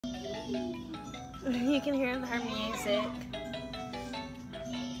You can hear her music.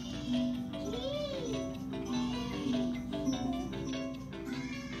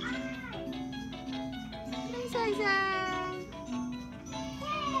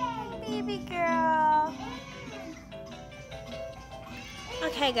 Hey, baby girl.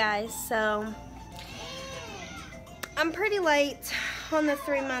 Okay, guys, so I'm pretty late on the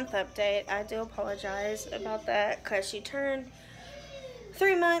 3-month update. I do apologize about that because she turned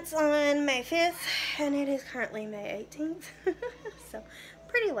 3 months on May 5th and it is currently May 18th. So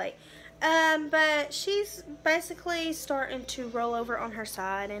pretty late. But she's basically starting to roll over on her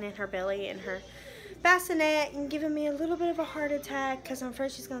side and in her belly and her bassinet and giving me a little bit of a heart attack because I'm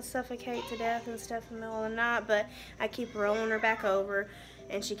afraid she's going to suffocate to death and stuff in the middle of the night. But I keep rolling her back over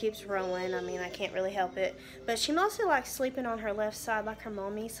and she keeps rolling. I mean, I can't really help it. But she mostly likes sleeping on her left side like her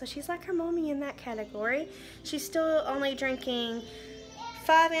mommy. So she's like her mommy in that category. She's still only drinking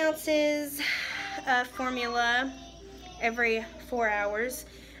 5 ounces of formula every 4 hours.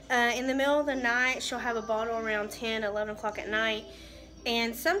 In the middle of the night, she'll have a bottle around 10, 11 o'clock at night.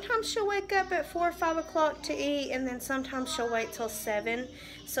 And sometimes she'll wake up at 4 or 5 o'clock to eat, and then sometimes she'll wait till 7.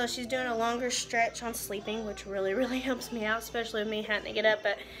 So she's doing a longer stretch on sleeping, which really, really helps me out, especially with me having to get up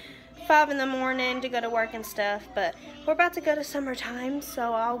at 5 in the morning to go to work and stuff. But we're about to go to summertime,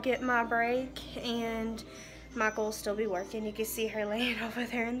 so I'll get my break, and Michael will still be working. You can see her laying over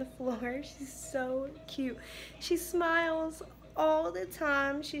there on the floor. She's so cute. She smiles all the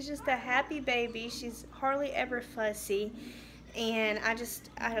time. She's just a happy baby. She's hardly ever fussy. And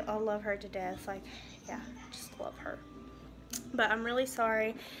I love her to death. Like, yeah, just love her. But I'm really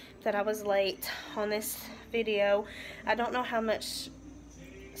sorry that I was late on this video. I don't know how much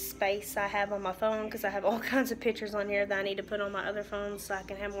space I have on my phone because I have all kinds of pictures on here that I need to put on my other phone so I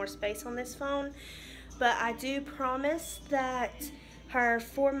can have more space on this phone. But I do promise that her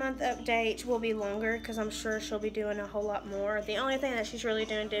 4-month update will be longer because I'm sure she'll be doing a whole lot more. The only thing that she's really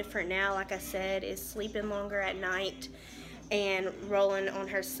doing different now, like I said, is sleeping longer at night and rolling on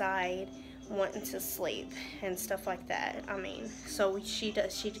her side, wanting to sleep and stuff like that. I mean, so she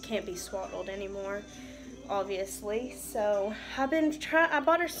can't be swaddled anymore, obviously. So I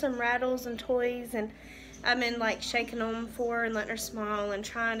bought her some rattles and toys, and I've been like shaking them for her and letting her smile and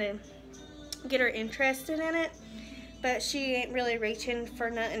trying to get her interested in it. But she ain't really reaching for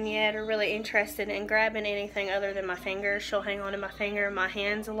nothing yet or really interested in grabbing anything other than my fingers. She'll hang on to my finger and my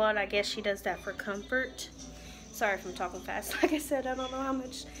hands a lot. I guess she does that for comfort. Sorry if I'm talking fast. Like I said, I don't know how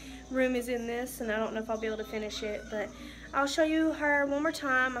much room is in this, and I don't know if I'll be able to finish it, but I'll show you her one more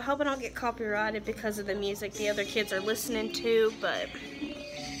time. I hope I don't get copyrighted because of the music the other kids are listening to, but...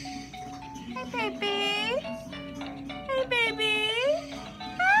 Hey, baby. Hey, baby.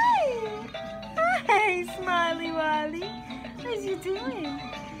 Hi. Hi, Smiley Wiley. How's you doing?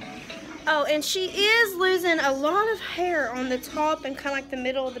 Oh, and she is losing a lot of hair on the top and kind of like the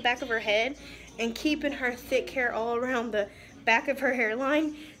middle of the back of her head, and keeping her thick hair all around the back of her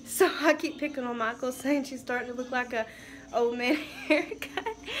hairline. So I keep picking on Michael, saying she's starting to look like a old man haircut.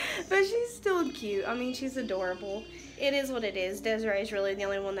 But she's still cute. I mean, she's adorable. It is what it is. Desiree's really the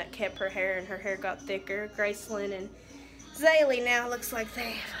only one that kept her hair, and her hair got thicker. Graceland and Zaylee now looks like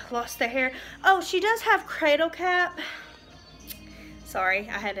they've lost their hair. Oh, she does have cradle cap. Sorry,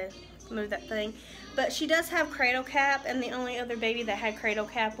 I had to move that thing. But she does have cradle cap, and the only other baby that had cradle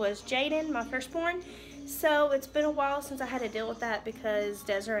cap was Jaden, my firstborn. So it's been a while since I had to deal with that because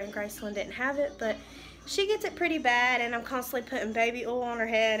Desiree and Graceland didn't have it. But she gets it pretty bad, and I'm constantly putting baby oil on her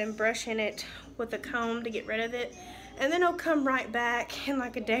head and brushing it with a comb to get rid of it. And then it'll come right back in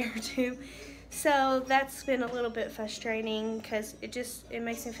like a day or two. So that's been a little bit frustrating because it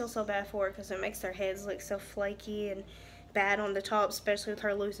makes me feel so bad for her because it makes their heads look so flaky and bad on the top, especially with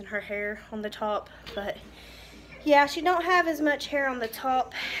her losing her hair on the top. But yeah, she don't have as much hair on the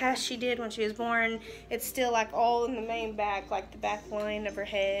top as she did when she was born. It's still like all in the main back, like the back line of her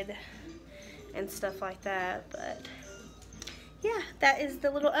head and stuff like that. But yeah, that is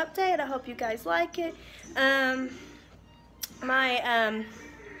the little update. I hope you guys like it.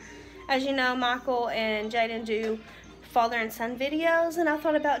 As you know, Michael and Jaden do father and son videos, and I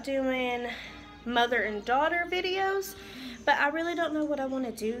thought about doing mother and daughter videos, but I really don't know what I want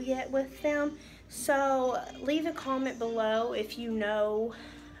to do yet with them. So leave a comment below if you know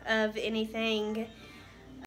of anything